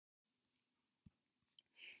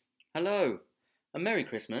Hello, a Merry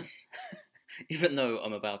Christmas, even though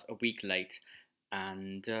I'm about a week late,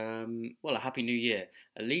 and well, a Happy New Year.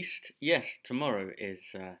 At least, yes, tomorrow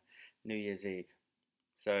is New Year's Eve.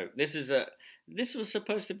 So this was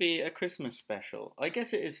supposed to be a Christmas special. I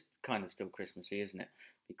guess it is kind of still Christmassy, isn't it?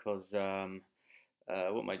 Because what am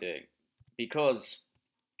I doing? Because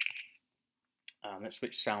let's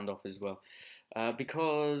switch sound off as well.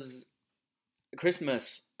 Because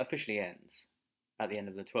Christmas officially ends at the end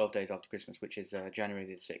of the 12 days after Christmas, which is January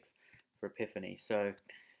the 6th for Epiphany.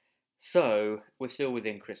 So we're still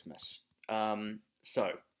within Christmas.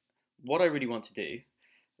 So what I really want to do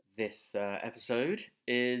this episode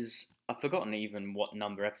is, I've forgotten even what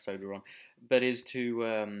number episode we're on, but is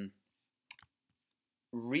to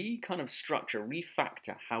kind of structure,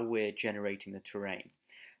 refactor how we're generating the terrain.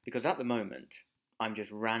 Because at the moment, I'm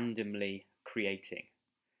just randomly creating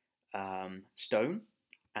stone,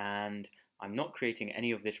 and I'm not creating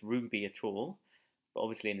any of this ruby at all, but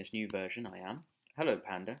obviously in this new version I am. Hello,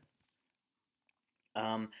 Panda.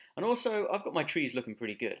 And also, I've got my trees looking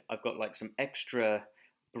pretty good. I've got like some extra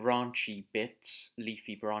branchy bits,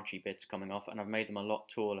 leafy branchy bits coming off, and I've made them a lot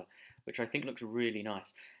taller, which I think looks really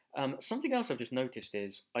nice. Something else I've just noticed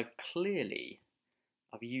is I've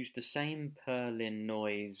used the same Perlin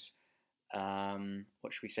Noise,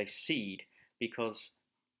 what should we say, seed, because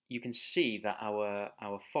you can see that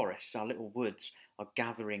our forests, our little woods, are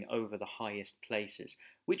gathering over the highest places,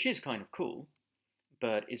 which is kind of cool,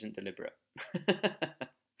 but isn't deliberate.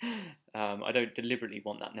 I don't deliberately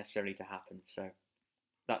want that necessarily to happen, so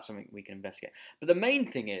that's something we can investigate. But the main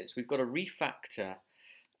thing is we've got to refactor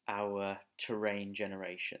our terrain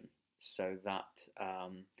generation so that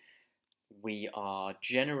we are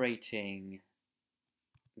generating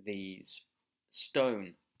these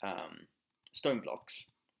stone blocks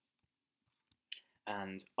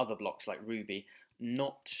and other blocks like ruby,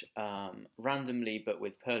 not randomly but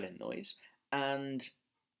with Perlin Noise. And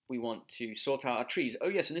we want to sort out our trees. Oh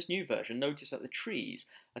yes, in this new version, notice that the trees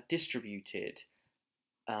are distributed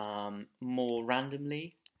more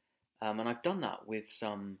randomly, and I've done that with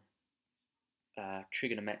some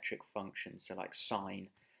trigonometric functions, so like sine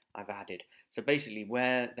I've added. So basically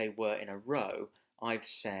where they were in a row, I've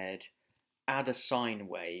said add a sine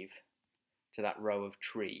wave to that row of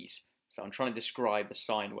trees. So I'm trying to describe a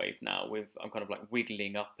sine wave now. I'm kind of like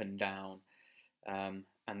wiggling up and down, and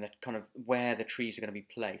the kind of where the trees are going to be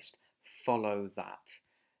placed follow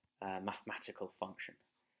that mathematical function,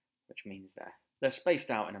 which means they're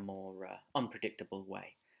spaced out in a more unpredictable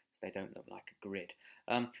way. So they don't look like a grid.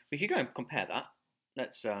 We could go and compare that.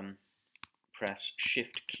 Let's press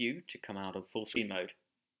Shift Q to come out of full screen mode.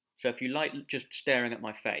 So if you like just staring at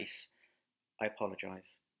my face, I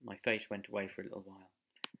apologise. My face went away for a little while.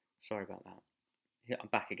 Sorry about that. Yeah, I'm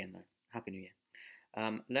back again though. Happy New Year.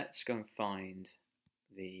 Let's go and find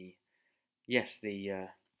the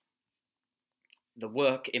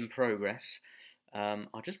work in progress.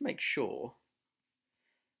 I'll just make sure.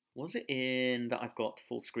 Was it in that I've got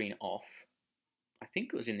full screen off? I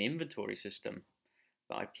think it was in the inventory system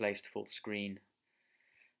that I placed full screen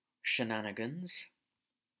shenanigans.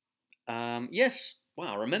 Yes.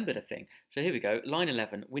 Wow, I remembered a thing. So here we go. Line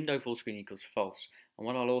 11, window full screen equals false. And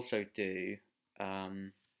what I'll also do, go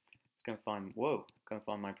and find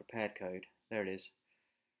my prepared code. There it is.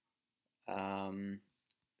 So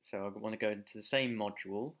I want to go into the same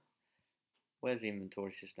module. Where's the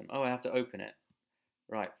inventory system? Oh, I have to open it.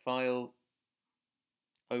 Right, file,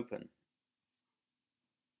 open.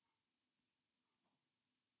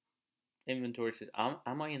 Inventory system.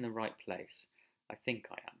 Am I in the right place? I think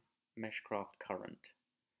I am. Meshcraft current.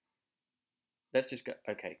 Let's just go.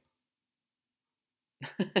 Okay.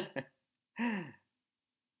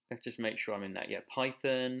 Let's just make sure I'm in that. Yeah,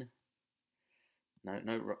 Python. No,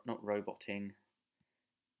 not roboting.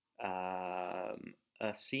 Ursina,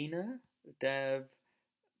 dev,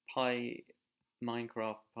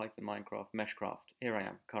 Minecraft, Python, Minecraft, Meshcraft. Here I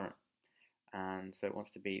am, current. And so it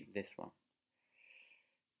wants to be this one.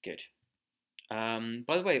 Good.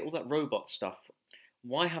 By the way, all that robot stuff,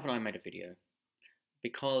 why haven't I made a video?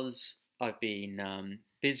 Because I've been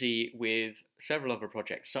busy with several other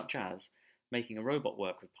projects, such as making a robot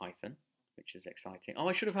work with Python, which is exciting. Oh,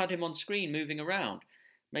 I should have had him on screen moving around.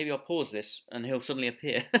 Maybe I'll pause this and he'll suddenly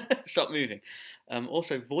appear, start moving.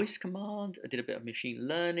 Also, voice command. I did a bit of machine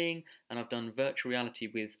learning, and I've done virtual reality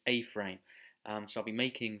with A-Frame. So I'll be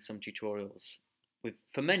making some tutorials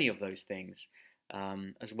for many of those things,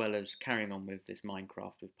 as well as carrying on with this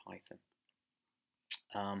Minecraft with Python.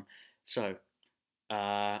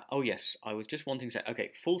 Oh yes, I was just wanting to say,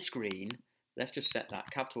 okay, full screen. Let's just set that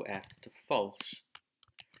capital F to false,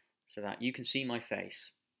 so that you can see my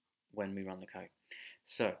face. when we run the code.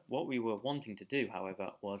 So what we were wanting to do, however,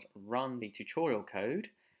 was run the tutorial code.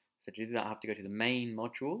 So to do that, I have to go to the main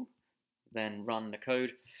module, then run the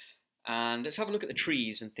code, and let's have a look at the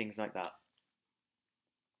trees and things like that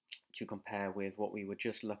to compare with what we were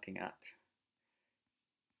just looking at.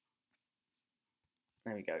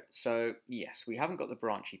 There we go. So yes, we haven't got the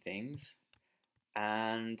branchy things,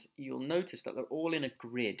 and you'll notice that they're all in a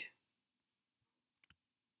grid.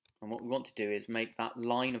 And what we want to do is make that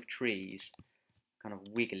line of trees kind of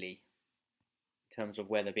wiggly in terms of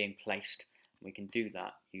where they're being placed. We can do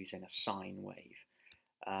that using a sine wave.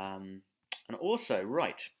 And also,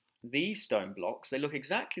 right, these stone blocks, they look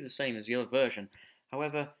exactly the same as the other version.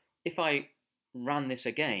 However, if I ran this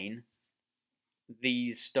again,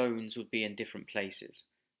 these stones would be in different places,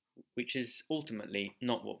 which is ultimately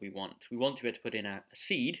not what we want. We want to be able to put in a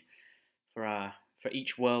seed for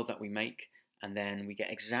each world that we make, and then we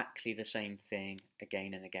get exactly the same thing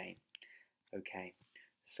again and again. Okay,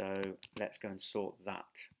 so let's go and sort that.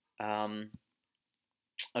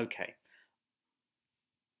 Okay,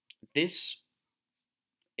 this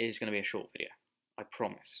is going to be a short video, I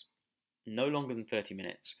promise. No longer than 30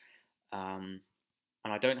 minutes. And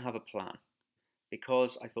I don't have a plan,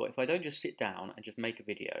 because I thought if I don't just sit down and just make a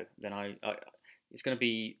video, then it's going to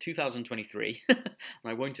be 2023 and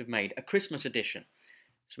I won't have made a Christmas edition.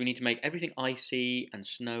 So we need to make everything icy and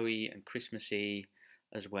snowy and Christmassy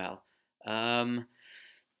as well.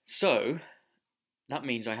 So that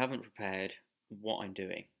means I haven't prepared what I'm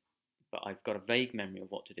doing, but I've got a vague memory of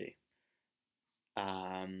what to do.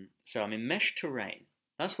 So I'm in mesh terrain.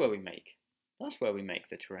 That's where we make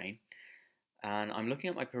the terrain. And I'm looking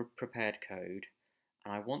at my prepared code,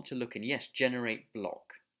 and I want to look in, yes, generate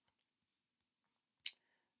block.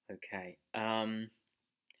 Okay. And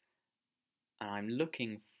I'm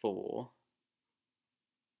looking for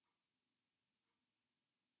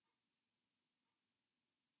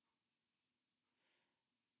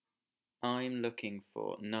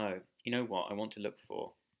no, you know what I want to look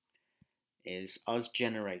for is us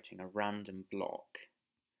generating a random block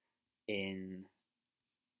in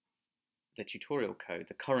the tutorial code,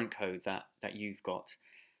 the current code that you've got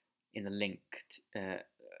in the link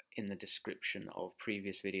in the description of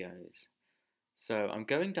previous videos. So I'm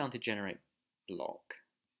going down to generate block.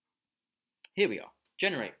 Here we are,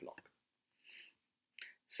 generate block.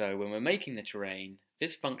 So when we're making the terrain,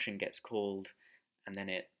 this function gets called, and then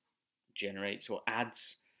it generates or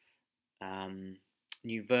adds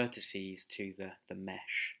new vertices to the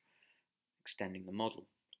mesh, extending the model.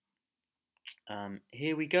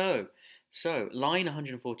 Here we go. So line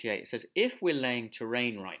 148, it says if we're laying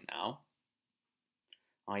terrain right now,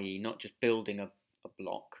 i.e. not just building a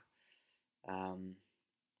block,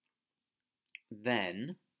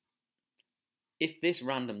 then if this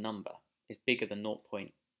random number is bigger than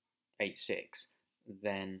 0.86,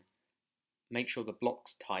 then make sure the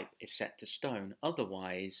block's type is set to stone.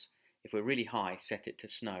 Otherwise, if we're really high, set it to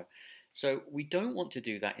snow. So we don't want to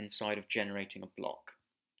do that inside of generating a block.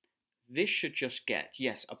 This should just get,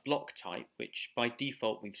 yes, a block type, which by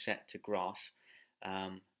default we've set to grass,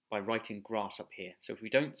 by writing grass up here. So if we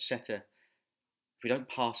don't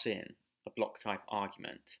pass in a block type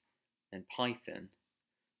argument, then Python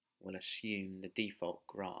will assume the default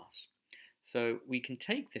grass. So we can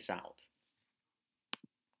take this out,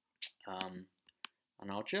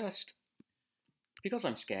 and I'll just, because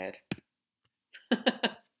I'm scared,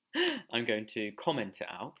 I'm going to comment it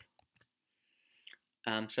out.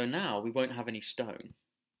 So now we won't have any stone.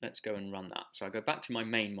 Let's go and run that. So I go back to my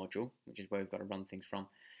main module, which is where we've got to run things from.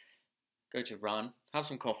 Go to run, have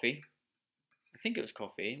some coffee. I think it was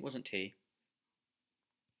coffee, it wasn't tea.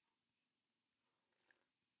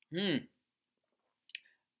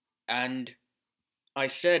 And I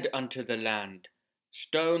said unto the land,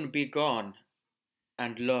 stone be gone,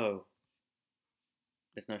 and lo,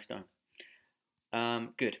 there's no stone.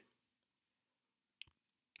 Good.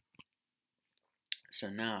 So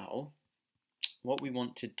now, what we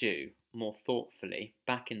want to do more thoughtfully,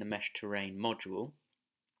 back in the mesh terrain module,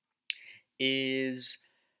 is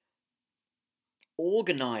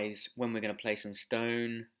organize when we're going to place some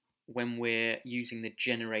stone, when we're using the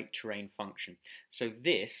generate terrain function. So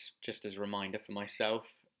this, just as a reminder for myself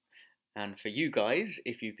and for you guys,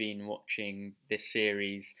 if you've been watching this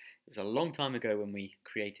series, it was a long time ago when we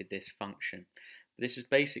created this function. This is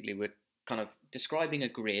basically, we're kind of describing a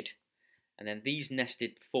grid, and then these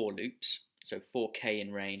nested for loops, so for k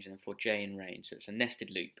in range and then for j in range. So it's a nested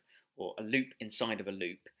loop, or a loop inside of a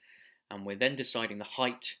loop. And we're then deciding the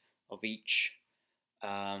height of each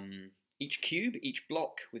cube, each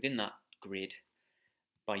block within that grid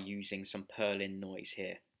by using some Perlin noise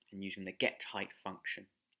here and using the getHeight function.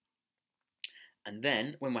 And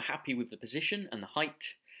then when we're happy with the position and the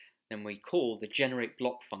height, then we call the generate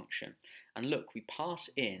block function. And look, we pass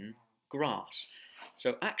in grass.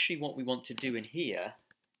 So actually what we want to do in here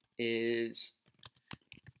is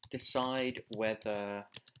decide whether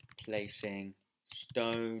placing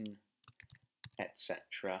stone,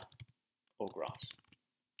 etc., or grass.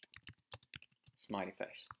 Smiley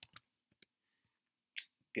face.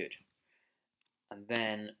 Good. And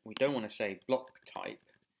then we don't want to say block type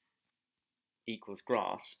equals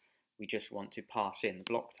grass, we just want to pass in the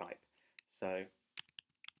block type. So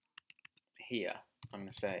here I'm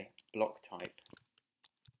going to say block type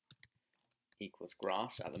equals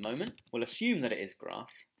grass at the moment. We'll assume that it is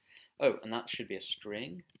grass. Oh, and that should be a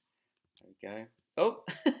string. There we go. Oh,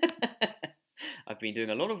 I've been doing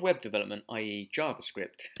a lot of web development, i.e.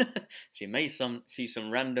 JavaScript. So you may see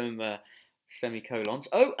some random semicolons.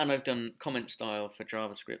 Oh, and I've done comment style for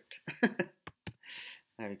JavaScript.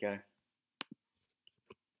 There we go.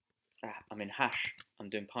 I'm in hash. I'm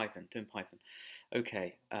doing Python.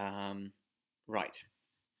 Okay. Right.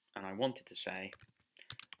 And I wanted to say,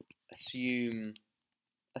 assume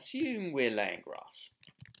we're laying grass.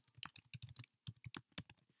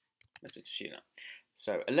 Let's just assume that.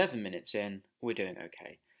 So 11 minutes in, we're doing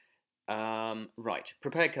okay. Right.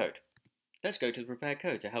 Prepare code. Let's go to the prepare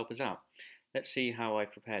code to help us out. Let's see how I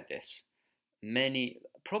prepared this.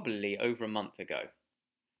 Probably over a month ago,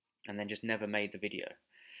 and then just never made the video.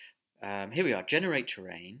 Here we are, generate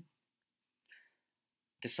terrain,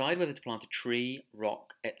 decide whether to plant a tree,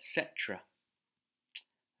 rock, etc.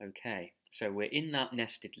 Okay, so we're in that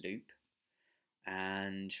nested loop,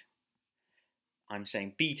 and I'm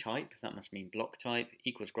saying B type, that must mean block type,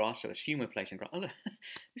 equals grass, so assume we're placing grass. Oh, look,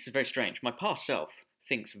 this is very strange. My past self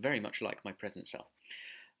thinks very much like my present self.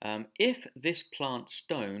 If this plants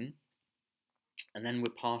stone, and then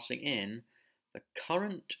we're passing in the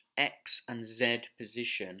current X and Z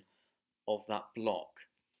position of that block,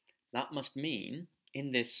 that must mean in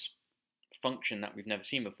this function that we've never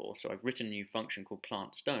seen before, so I've written a new function called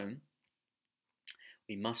plant stone,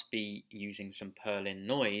 we must be using some Perlin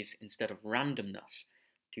noise instead of randomness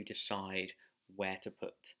to decide where to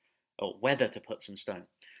put, or whether to put some stone.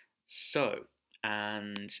 So,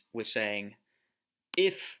 and we're saying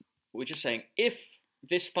if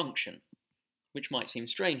this function, which might seem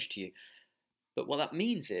strange to you, but what that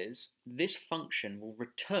means is this function will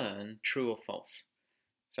return true or false.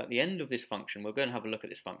 So at the end of this function, we're going to have a look at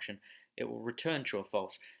this function, it will return true or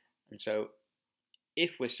false. And so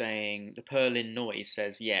if we're saying the Perlin noise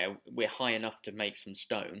says, yeah, we're high enough to make some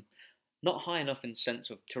stone, not high enough in sense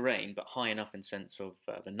of terrain, but high enough in sense of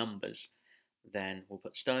the numbers, then we'll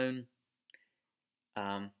put stone,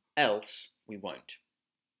 else we won't.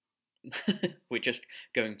 We're just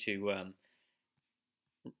going to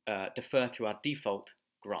defer to our default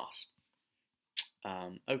grass.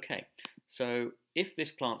 Okay, so if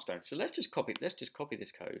this plant stone, so let's just copy this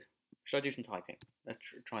code. Should I do some typing? Let's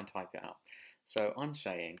try and type it out. So I'm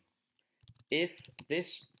saying if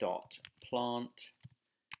this dot plant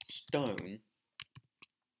stone,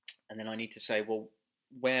 and then I need to say, well,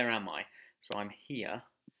 where am I? So I'm here.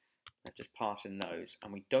 Let's just pass in those,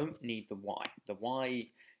 and we don't need the y. The y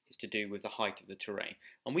is to do with the height of the terrain,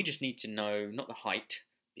 and we just need to know not the height,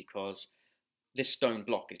 because this stone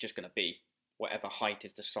block is just going to be whatever height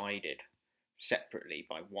is decided separately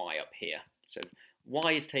by y up here. So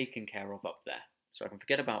y is taken care of up there, so I can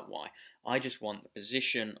forget about y. I just want the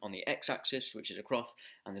position on the x-axis, which is across,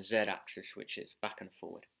 and the z-axis, which is back and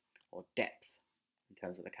forward, or depth in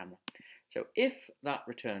terms of the camera. So if that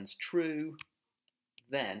returns true,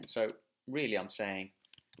 then, so really I'm saying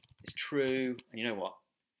it's true, and you know what,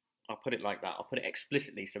 I'll put it like that, I'll put it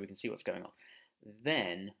explicitly so we can see what's going on.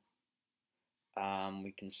 Then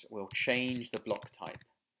we'll change the block type.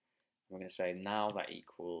 We're going to say now that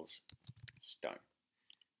equals stone.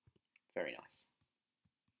 Very nice.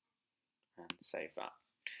 And save that.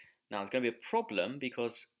 Now there's going to be a problem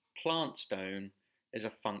because plant stone is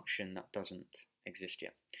a function that doesn't exist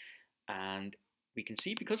yet. And we can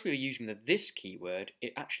see because we are using the this keyword,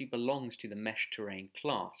 it actually belongs to the mesh terrain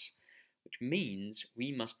class, which means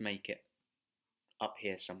we must make it up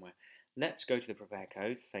here somewhere. Let's go to the prepare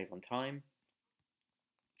code, save on time.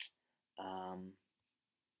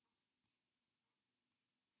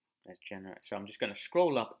 Let's generate. So I'm just going to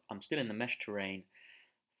scroll up. I'm still in the mesh terrain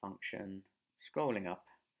function, scrolling up.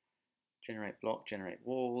 Generate block, generate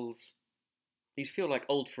walls. These feel like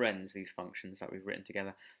old friends, these functions that we've written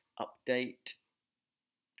together. Update,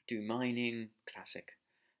 do mining, classic.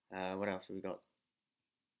 What else have we got?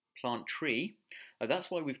 Plant tree.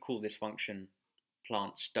 That's why we've called this function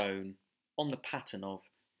plant stone on the pattern of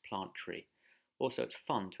plant tree. Also, it's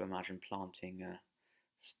fun to imagine planting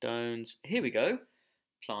stones. Here we go,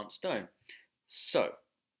 plant stone. So,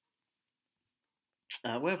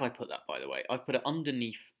 where have I put that, by the way? I've put it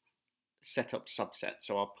underneath setup subset,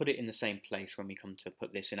 so I'll put it in the same place when we come to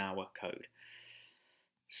put this in our code.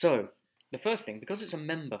 So, the first thing, because it's a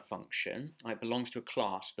member function, it belongs to a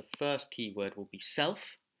class, the first keyword will be self,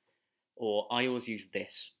 or I always use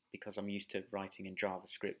this because I'm used to writing in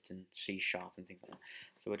JavaScript and C# and things like that.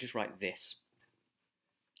 So we'll just write this.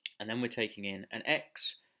 And then we're taking in an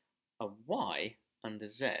X, a Y, and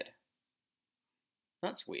a Z.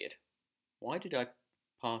 That's weird. Why did I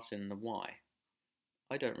pass in the Y?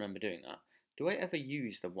 I don't remember doing that. Do I ever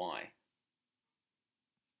use the Y?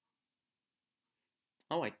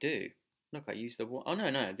 Oh, I do. Look, I use the Y. Oh,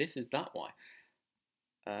 no, this is that Y.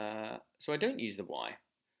 So I don't use the Y.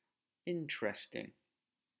 Interesting.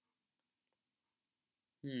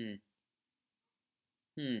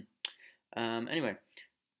 Anyway,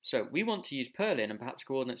 so we want to use Perlin and perhaps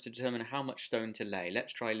coordinates to determine how much stone to lay.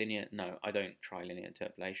 Let's try linear. No, I don't try linear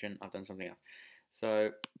interpolation. I've done something else.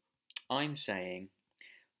 So I'm saying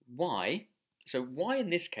Y. So Y in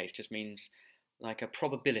this case just means like a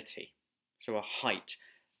probability. So a height.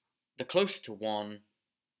 The closer to 1,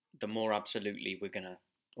 the more absolutely we're going to,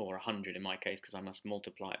 or 100 in my case, because I must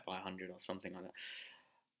multiply it by 100 or something like that.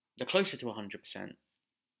 The closer to 100%,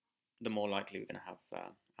 the more likely we're going to have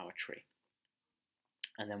our tree.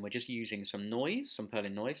 And then we're just using some noise, some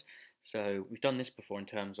Perlin noise. So we've done this before in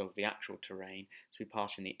terms of the actual terrain. So we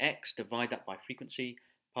pass in the X, divide that by frequency,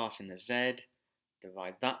 pass in the Z,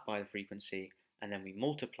 divide that by the frequency, and then we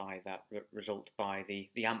multiply that result by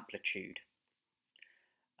the amplitude.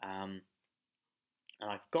 And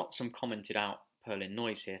I've got some commented out Perlin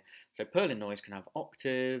noise here. So Perlin noise can have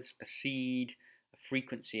octaves, a seed, a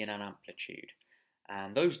frequency, and an amplitude.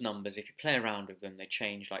 And those numbers, if you play around with them, they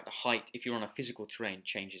change, like the height. If you're on a physical terrain,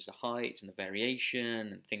 changes the height and the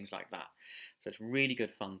variation and things like that. So it's really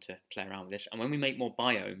good fun to play around with this. And when we make more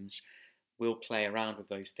biomes, we'll play around with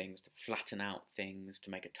those things to flatten out things, to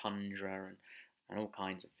make a tundra and all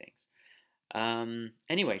kinds of things.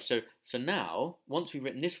 Anyway, so now, once we've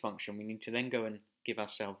written this function, we need to then go and give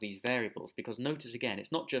ourselves these variables. Because notice again,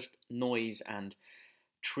 it's not just noise and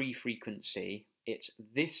tree frequency, it's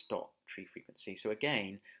this dot tree frequency. So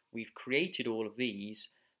again, we've created all of these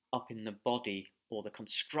up in the body or the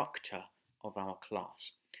constructor of our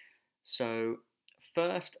class. So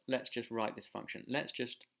first, let's just write this function. Let's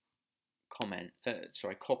just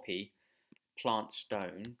copy plant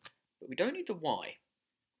stone, but we don't need the Y.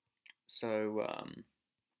 So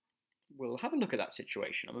we'll have a look at that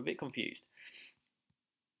situation. I'm a bit confused.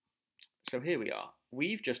 So here we are.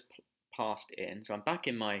 We've just passed in, so I'm back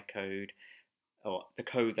in my code, or the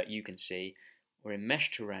code that you can see. We're in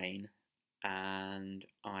mesh terrain, and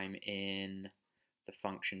I'm in the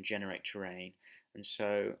function generate terrain. And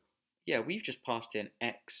so, yeah, we've just passed in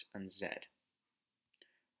X and Z.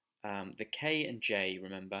 The K and J,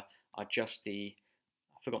 remember, are just I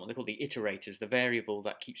forgot what they're called, the iterators, the variable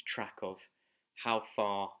that keeps track of how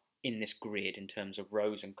far in this grid, in terms of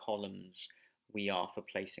rows and columns, we are for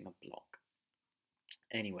placing a block.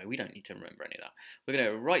 Anyway, we don't need to remember any of that. We're going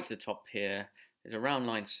to go right to the top here. It's around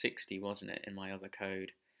line 60, wasn't it, in my other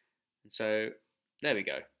code? And so there we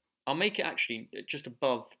go. I'll make it actually just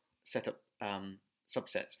above setup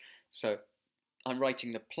subsets. So I'm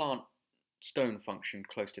writing the plant stone function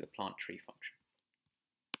close to the plant tree function.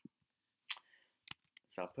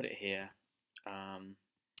 So I'll put it here.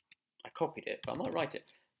 I copied it, but I might write it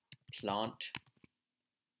plant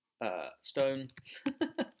stone.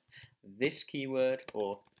 This keyword,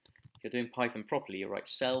 or if you're doing Python properly, you write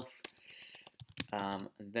self, and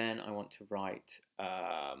then I want to write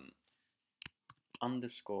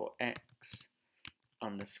underscore x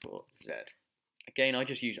underscore z. Again, I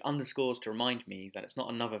just use underscores to remind me that it's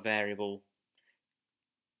not another variable,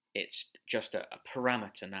 it's just a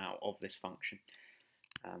parameter now of this function,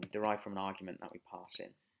 derived from an argument that we pass in.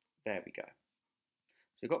 There we go.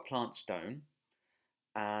 So we've got plant stone,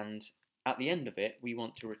 and at the end of it, we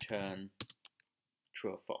want to return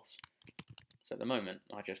true or false. So at the moment,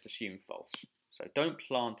 I just assume false. So don't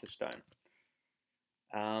plant a stone.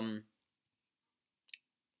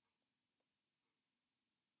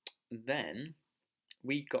 Then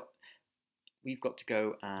we've got to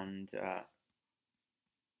go and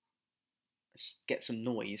get some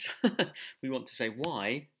noise. We want to say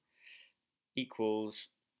y equals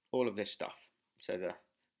all of this stuff. So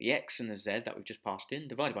the x and the z that we've just passed in,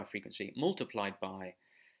 divided by frequency, multiplied by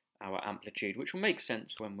our amplitude, which will make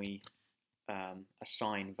sense when we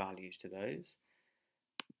assign values to those.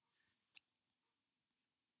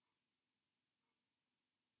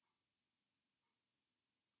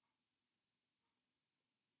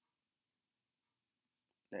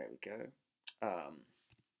 There we go.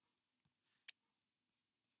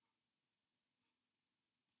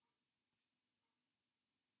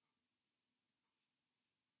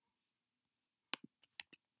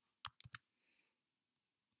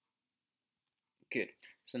 Good.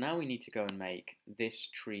 So now we need to go and make this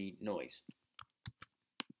tree noise.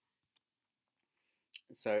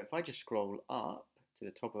 So if I just scroll up to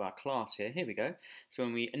the top of our class here we go. So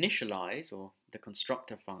when we initialize, or the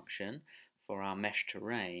constructor function for our mesh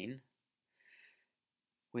terrain,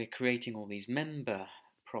 we're creating all these member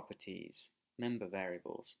properties, member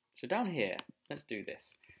variables. So down here, let's do this.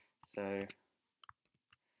 So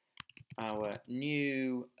our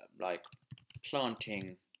new, like,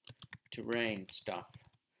 planting terrain stuff.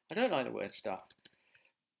 I don't like the word stuff.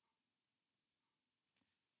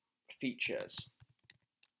 Features.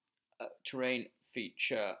 Terrain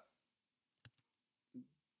feature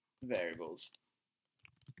variables.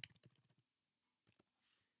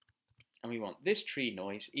 And we want this tree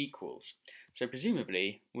noise equals. So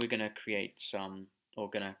presumably we're going to create some, or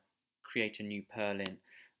going to create a new Perlin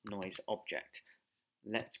noise object.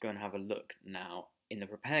 Let's go and have a look now in the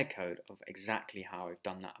prepare code of exactly how I've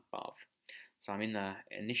done that above. So I'm in the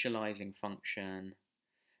initializing function,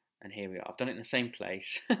 and here we are. I've done it in the same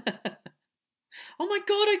place. Oh my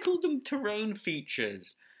god, I called them terrain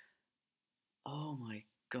features. Oh my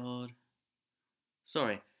god.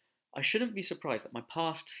 Sorry, I shouldn't be surprised that my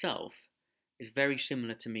past self is very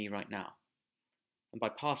similar to me right now. And by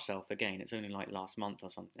past self, again, it's only like last month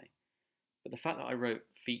or something. But the fact that I wrote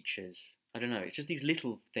features, I don't know, it's just these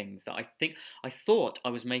little things that I thought I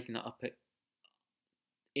was making that up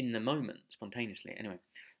in the moment, spontaneously. Anyway,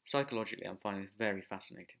 psychologically, I'm finding this very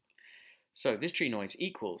fascinating. So this tree noise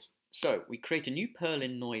equals, so we create a new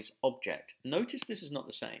Perlin noise object. Notice this is not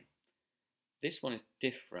the same. This one is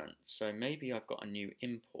different, so maybe I've got a new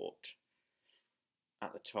import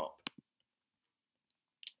at the top.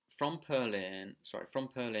 From Perlin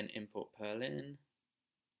import Perlin.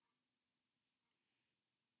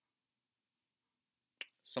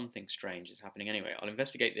 Something strange is happening anyway. I'll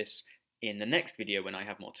investigate this in the next video when I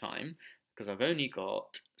have more time, because I've only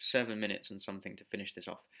got 7 minutes and something to finish this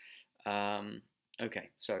off. Okay,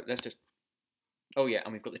 so let's just, oh yeah,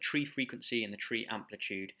 and we've got the tree frequency and the tree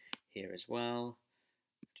amplitude here as well.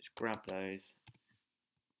 Just grab those.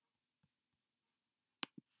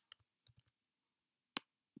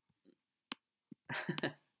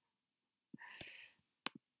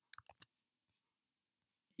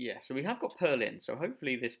 Yeah, so we have got Perlin, so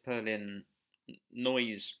hopefully this Perlin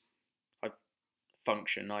noise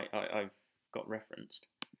function I've got referenced.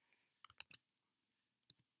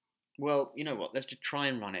 Well, you know what, let's just try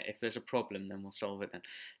and run it. If there's a problem, then we'll solve it then.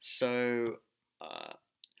 So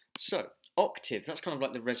octave, that's kind of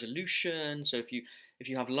like the resolution. So if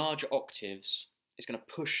you have larger octaves, it's going to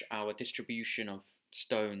push our distribution of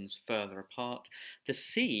stones further apart. The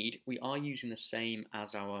seed, we are using the same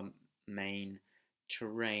as our main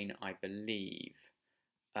terrain, I believe,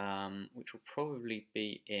 which will probably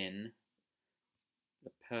be in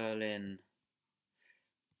the Perlin.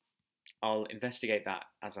 I'll investigate that,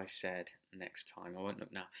 as I said, next time. I won't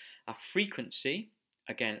look now. Our frequency,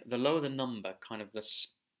 again, the lower the number, kind of the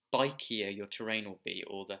spikier your terrain will be,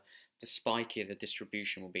 or the spikier the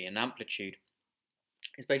distribution will be. And amplitude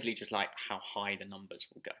is basically just like how high the numbers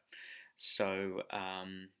will go. So,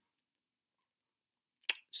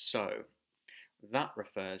 that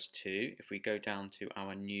refers to, if we go down to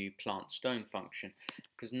our new plant stone function,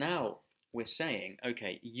 because now we're saying,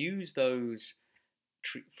 okay, use those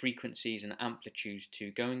frequencies and amplitudes to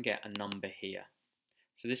go and get a number here.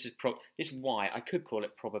 So this is this y, I could call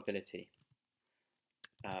it probability.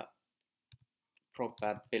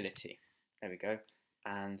 Probability. There we go.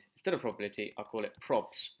 And instead of probability, I'll call it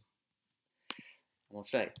probs. And we'll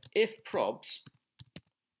say, if probs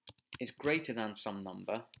is greater than some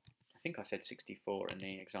number, I think I said 64 in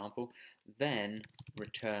the example, then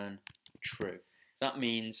return true. That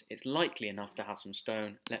means it's likely enough to have some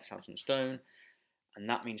stone. Let's have some stone. And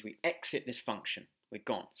that means we exit this function. We're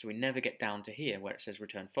gone. So we never get down to here where it says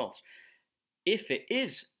return false. If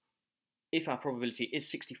our probability is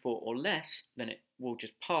 64 or less, then it will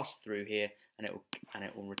just pass through here and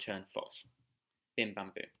it will return false. Bim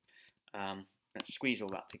bam boom. Let's squeeze all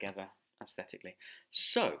that together aesthetically.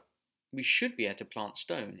 So we should be able to plant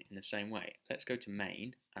stone in the same way. Let's go to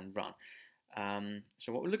main and run.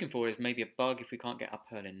 So what we're looking for is maybe a bug if we can't get our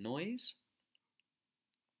Perlin noise.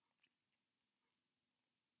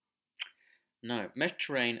 No, mesh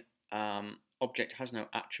terrain object has no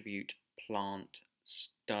attribute plant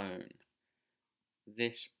stone.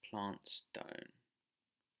 This plant stone.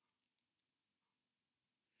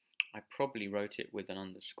 I probably wrote it with an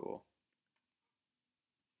underscore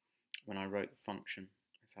when I wrote the function.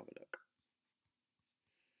 Let's have a look.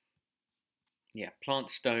 Yeah, plant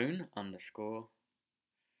stone underscore,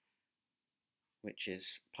 which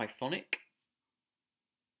is Pythonic.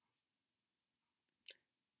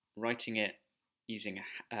 Writing it using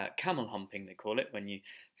camel humping, they call it, when you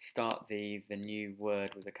start the new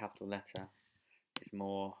word with a capital letter. It's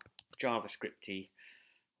more JavaScripty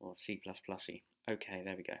or C++y. Okay,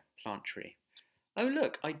 there we go. Plant tree. Oh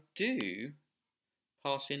look, I do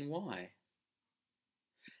pass in Y.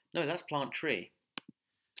 No, that's plant tree.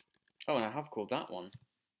 Oh, and I have called that one.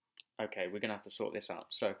 Okay, we're going to have to sort this out.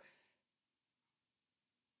 So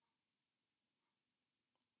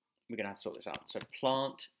we're going to have to sort this out. So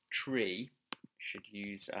plant tree should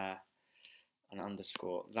use an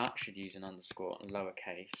underscore. That should use an underscore and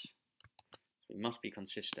lowercase. So we must be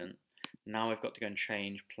consistent. Now I've got to go and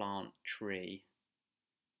change plant tree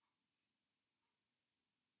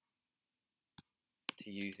to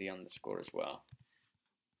use the underscore as well.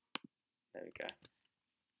 There we go.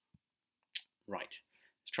 Right,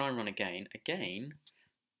 let's try and run again. Again,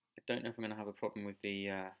 I don't know if I'm going to have a problem with the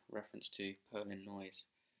reference to Perlin Noise.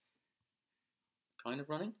 Kind of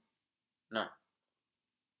running? No.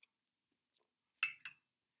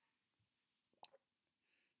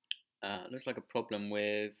 Looks like a problem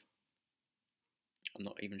with, I'm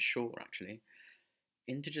not even sure actually.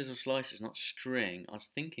 Integers or slices, not string. I was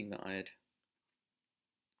thinking that I had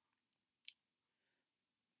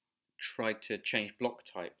tried to change block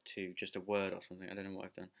type to just a word or something. I don't know what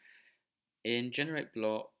I've done. In generate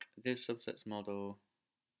block, this subsets model,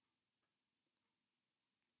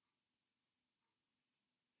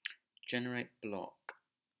 generate block.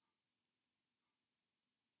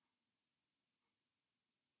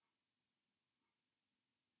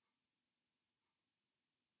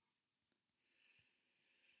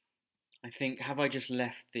 I think, have I just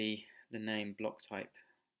left the name block type?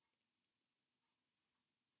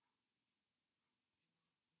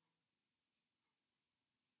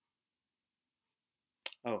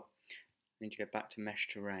 Oh, I need to go back to mesh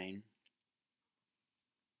terrain.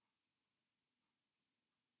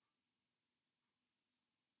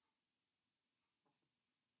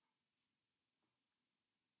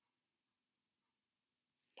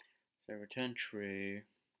 So return true.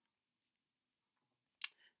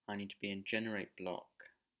 I need to be in generate block.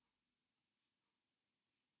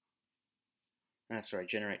 Sorry,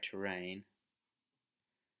 generate terrain.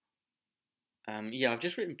 Yeah, I've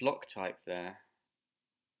just written block type there.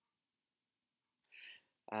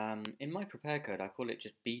 In my prepare code, I call it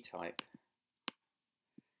just B type.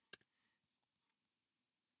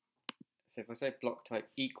 So if I say block type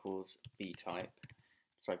equals B type,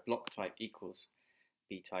 sorry, block type equals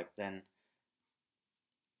B type, then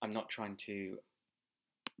I'm not trying to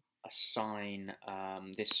assign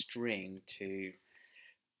this string to,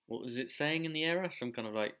 what was it saying in the error? Some kind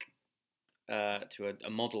of like, to a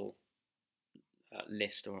model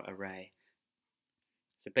list or array.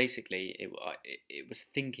 So basically, it was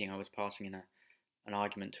thinking I was passing in an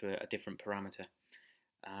argument to a different parameter,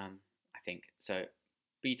 I think. So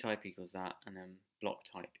B type equals that, and then block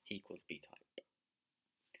type equals B type.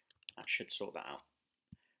 That should sort that out.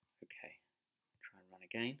 Okay, try and run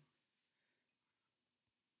again.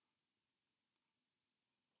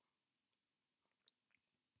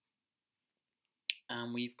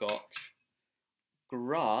 And we've got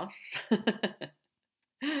grass.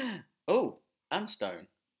 Oh, and stone.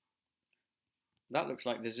 That looks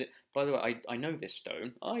like there's it. By the way, I know this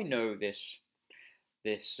stone. I know this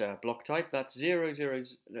block type. That's 0, 0,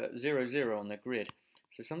 0, 0 on the grid.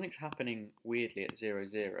 So something's happening weirdly at 0,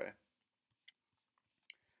 0.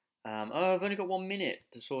 Oh, I've only got 1 minute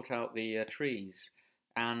to sort out the trees,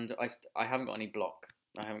 and I haven't got any block.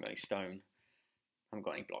 I haven't got any stone. I haven't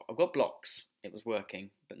got any block. I've got blocks. It was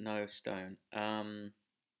working, but no stone.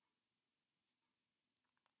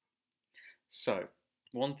 So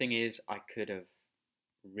one thing is I could have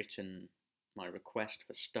written my request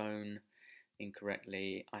for stone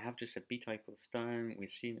incorrectly. I have just said B type equals stone. We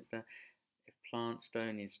assume it's there. If plant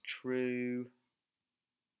stone is true,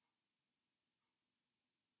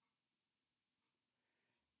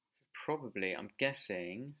 probably, I'm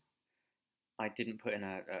guessing, I didn't put in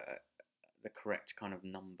the correct kind of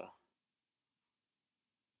number.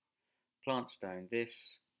 Plant stone,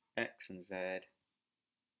 this, X and Z.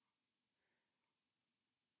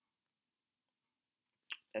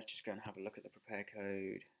 Let's just go and have a look at the prepare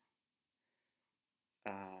code.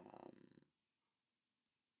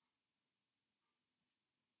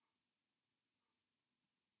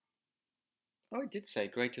 Oh, it did say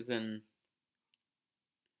greater than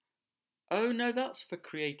Oh no, that's for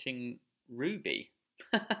creating ruby.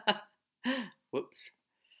 Whoops.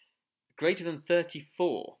 Greater than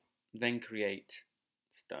 34, then create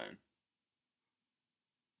stone.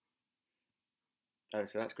 Oh,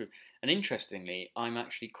 so that's good. And interestingly, I'm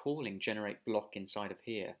actually calling generate block inside of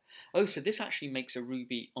here. Oh, so this actually makes a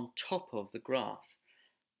ruby on top of the grass.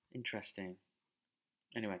 Interesting.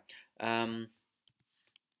 Anyway, does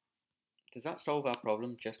that solve our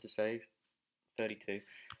problem just to save 32?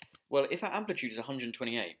 Well, if our amplitude is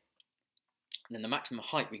 128, then the maximum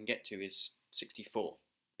height we can get to is 64,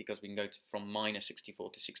 because we can go from minus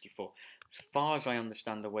 64 to 64. As far as I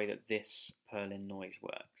understand the way that this Perlin noise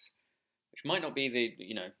works, which might not be the,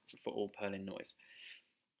 for all Perlin noise,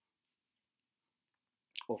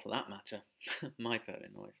 or for that matter, my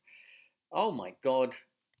Perlin noise. Oh my god,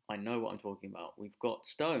 I know what I'm talking about. We've got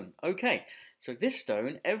stone. Okay, so this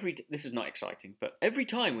stone, this is not exciting, but every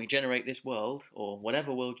time we generate this world, or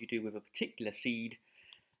whatever world you do with a particular seed,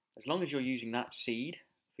 as long as you're using that seed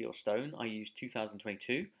for your stone, I use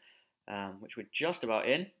 2022, which we're just about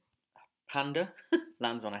in. Panda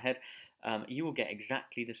lands on a head. You will get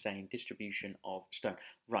exactly the same distribution of stone.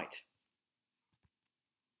 Right.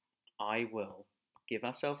 I will give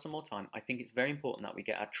ourselves some more time. I think it's very important that we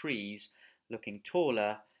get our trees looking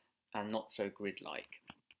taller and not so grid-like.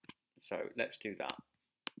 So let's do that.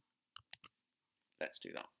 Let's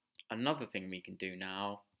do that. Another thing we can do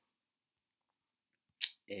now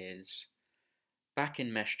is back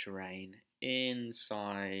in mesh terrain,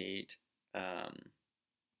 inside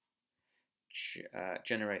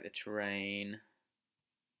generate the terrain.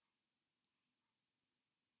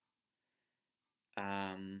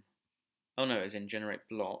 Oh no, as in generate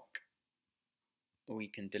block. We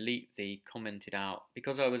can delete the commented out.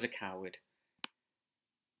 Because I was a coward,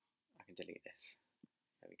 I can delete this.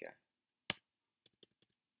 There we go.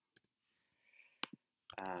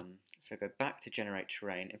 So go back to generate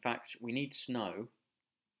terrain. In fact, we need snow.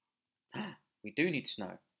 We do need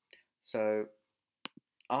snow. So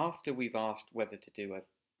after we've asked whether to do a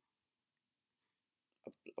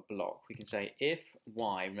block, we can say if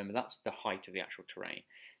y, remember that's the height of the actual terrain.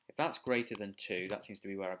 If that's greater than 2, that seems to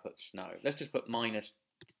be where I put snow. Let's just put minus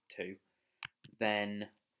 2. Then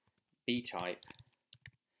b type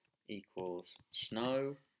equals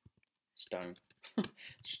snow, stone,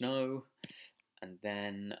 snow, and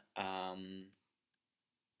then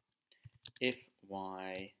if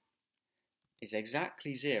y is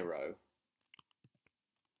exactly 0,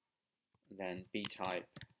 then b type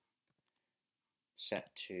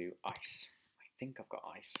set to ice. I think I've got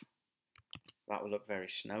ice. That will look very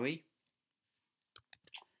snowy.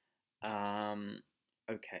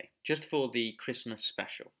 Okay, just for the Christmas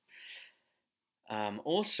special.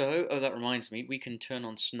 Also, oh, that reminds me, we can turn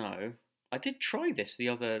on snow. I did try this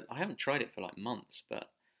I haven't tried it for like months,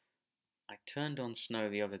 but I turned on snow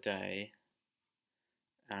the other day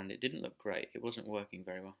and it didn't look great. It wasn't working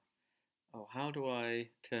very well. Oh, how do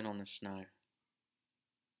I turn on the snow?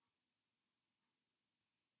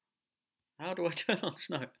 How do I turn on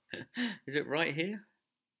snow? Is it right here?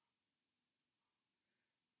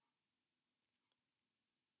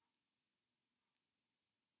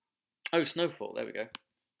 Oh, snowfall, there we go.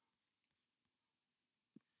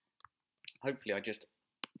 Hopefully I just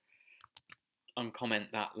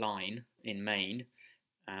uncomment that line in main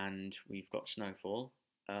and we've got snowfall.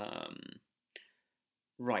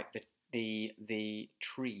 Right, the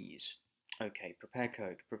trees. Okay, prepare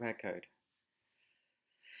code.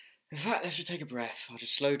 In fact, let's just take a breath. I'll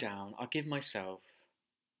just slow down. I'll give myself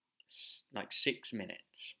like 6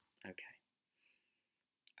 minutes. Okay.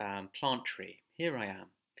 Plant tree. Here I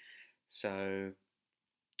am. So,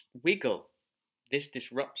 wiggle. This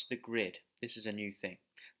disrupts the grid. This is a new thing.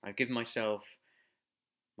 I've given myself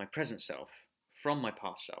my present self from my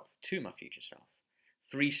past self to my future self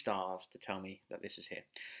 3 stars to tell me that this is here.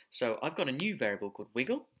 So I've got a new variable called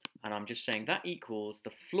wiggle, and I'm just saying that equals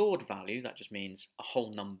the floored value. That just means a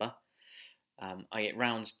whole number. It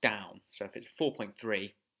rounds down. So if it's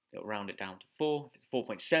 4.3, it'll round it down to 4. If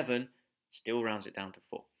it's 4.7, still rounds it down to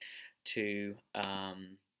 4. To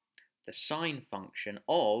the sine function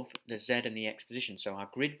of the z and the x position, so our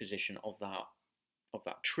grid position of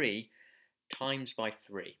that tree, times by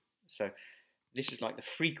 3. So this is like the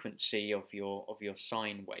frequency of your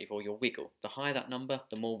sine wave or your wiggle. The higher that number,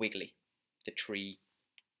 the more wiggly the tree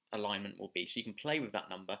alignment will be. So you can play with that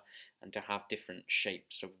number and to have different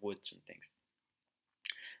shapes of woods and things.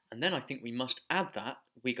 And then I think we must add that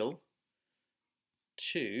wiggle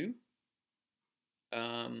to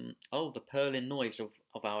the Perlin noise of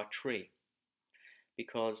our tree.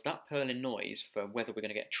 Because that Perlin noise for whether we're going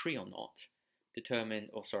to get a tree or not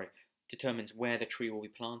determines where the tree will be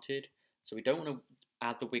planted So we don't want to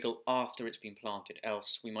add the wiggle after it's been planted,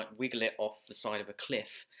 else we might wiggle it off the side of a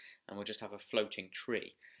cliff and we'll just have a floating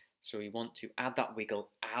tree. So we want to add that wiggle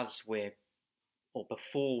as we're, or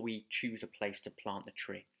before we choose a place to plant the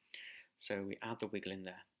tree. So we add the wiggle in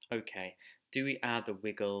there. Okay, do we add the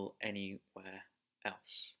wiggle anywhere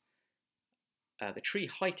else? The tree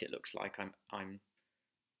height, it looks like I'm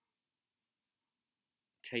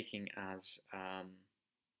taking as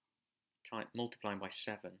multiplying by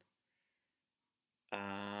 7.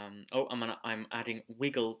 Oh, I'm adding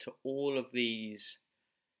wiggle to all of these.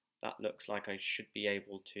 That looks like I should be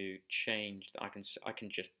able to change. I can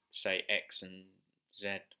just say x and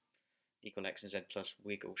z equal x and z plus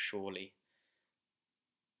wiggle, surely,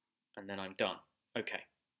 and then I'm done. Okay.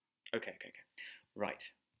 Right.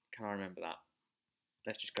 Can I remember that?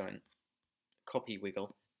 Let's just go and copy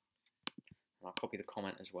wiggle. And I'll copy the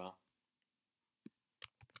comment as well.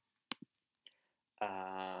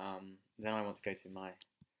 Then I want to go to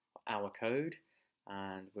our code,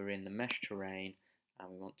 and we're in the mesh terrain,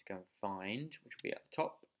 and we want to go and find, which will be at the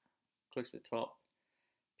top, close to the top,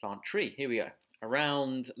 plant tree. Here we go,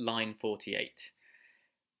 around line 48.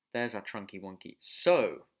 There's our trunky wonky.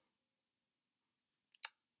 So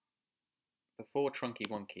before trunky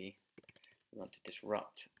wonky, we want to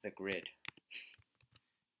disrupt the grid.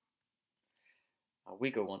 Our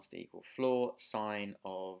wiggle wants to equal floor sine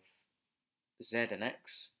of z and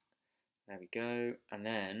x. There we go. And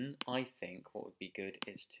then I think what would be good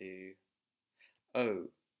is to,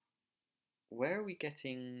 oh, where are we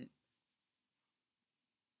getting,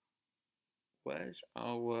 where's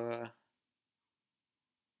our,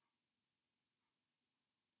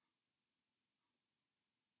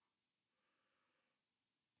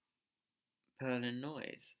 Perlin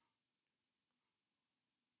Noise?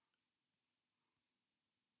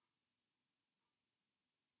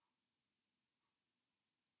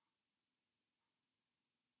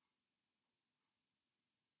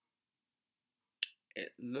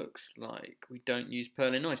 It looks like we don't use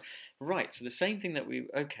Perlin Noise. Right, so the same thing that we,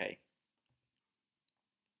 okay.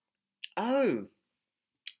 Oh,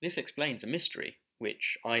 this explains a mystery,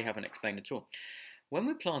 which I haven't explained at all. When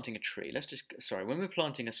we're planting a tree, when we're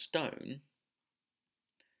planting a stone,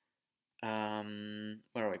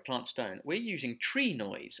 where are we, plant stone, we're using tree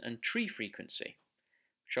noise and tree frequency,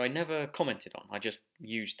 which I never commented on. I just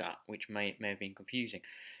used that, which may have been confusing.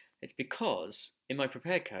 It's because in my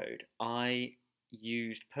prepare code, I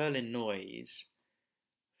used Perlin Noise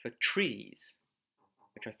for trees,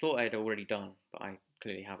 which I thought I had already done, but I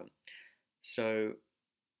clearly haven't. So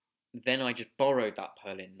then I just borrowed that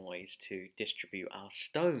Perlin Noise to distribute our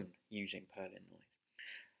stone using Perlin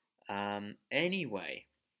Noise. Anyway,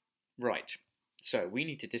 right, so we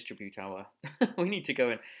need to distribute our, we need to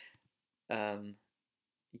go and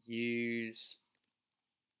use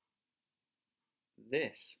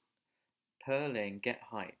this, Perlin get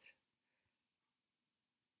height.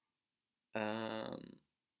 That's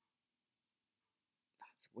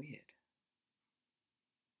weird.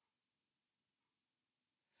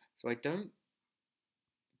 So I don't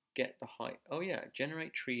get the height. Oh yeah,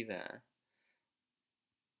 generate tree there.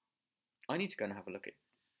 I need to go and have a look at,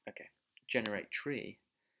 okay, generate tree.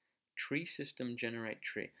 Tree system generate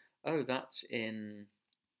tree. Oh, that's in,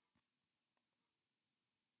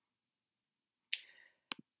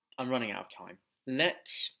 I'm running out of time.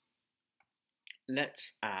 Let's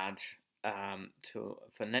add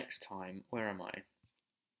for next time. Where am I?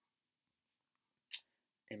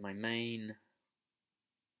 In my main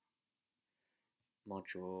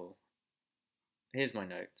module. Here's my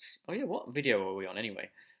notes. Oh yeah, what video are we on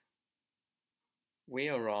anyway? We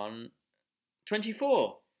are on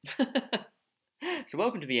 24. So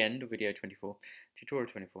welcome to the end of video 24,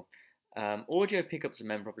 tutorial 24. Audio pickups and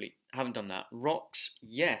mem properly. Haven't done that. Rocks,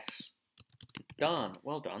 yes. Done.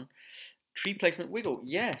 Well done. Tree placement wiggle,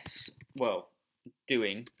 yes. Well,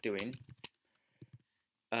 doing.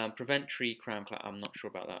 Prevent tree crown clap. I'm not sure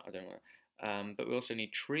about that. I don't know. But we also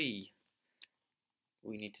need tree.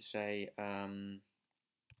 We need to say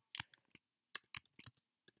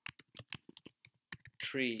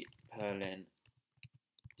tree Perlin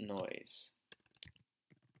noise.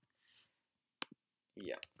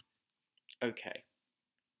 Yeah. Okay.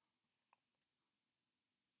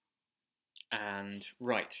 And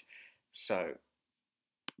right. So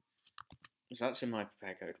that's in my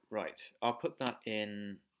prepare code. Right. I'll put that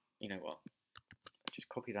in. You know what? I'll just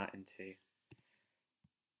copy that into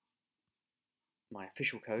my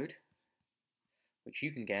official code, which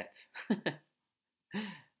you can get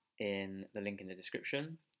in the link in the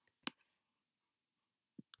description.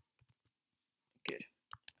 Good.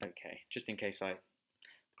 Okay, just in case I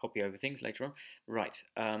copy over things later on. Right,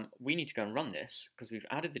 we need to go and run this because we've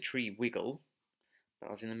added the tree wiggle. But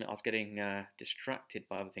I was getting distracted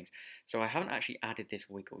by other things. So I haven't actually added this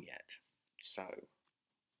wiggle yet. So,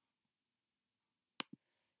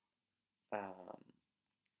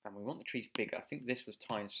 and we want the trees bigger. I think this was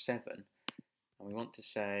times 7. And we want to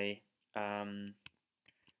say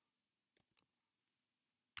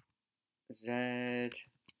Z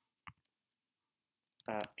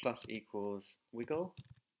plus equals wiggle.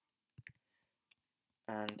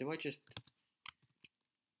 And do I just...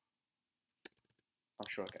 I'm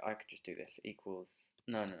sure I could just do this. Equals...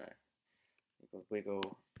 No. Equals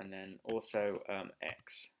wiggle. And then also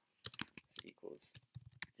X equals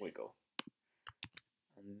wiggle.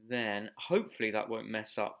 And then hopefully that won't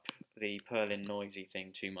mess up the Perlin Noisy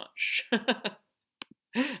thing too much.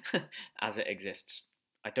 As it exists.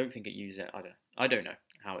 I don't think it uses it. I don't know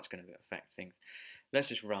how it's going to affect things. Let's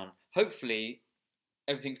just run. Hopefully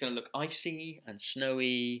everything's going to look icy and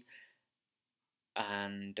snowy,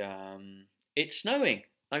 and it's snowing.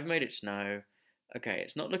 I've made it snow. Okay,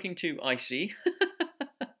 it's not looking too icy.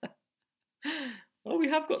 Oh, we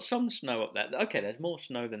have got some snow up there. Okay, there's more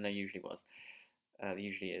snow than there usually was. There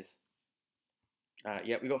usually is.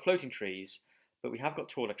 Yeah, we've got floating trees, but we have got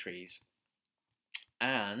taller trees.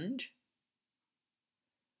 And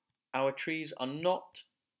our trees are not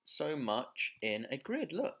so much in a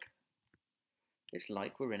grid. Look. It's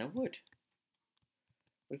like we're in a wood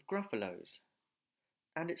with gruffalos,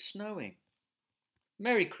 and it's snowing.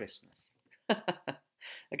 Merry Christmas.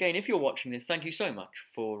 Again, if you're watching this, thank you so much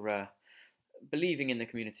for believing in the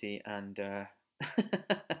community and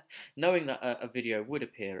knowing that a video would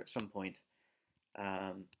appear at some point.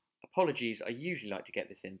 Apologies, I usually like to get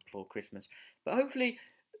this in before Christmas, but hopefully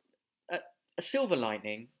a silver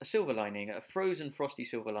lining, a frozen frosty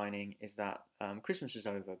silver lining is that Christmas is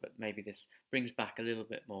over, but maybe this brings back a little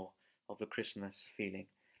bit more of the Christmas feeling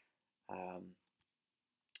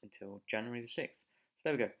until January the 6th. So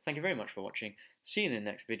there we go. Thank you very much for watching. See you in the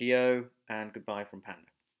next video, and goodbye from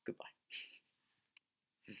Panda. Goodbye.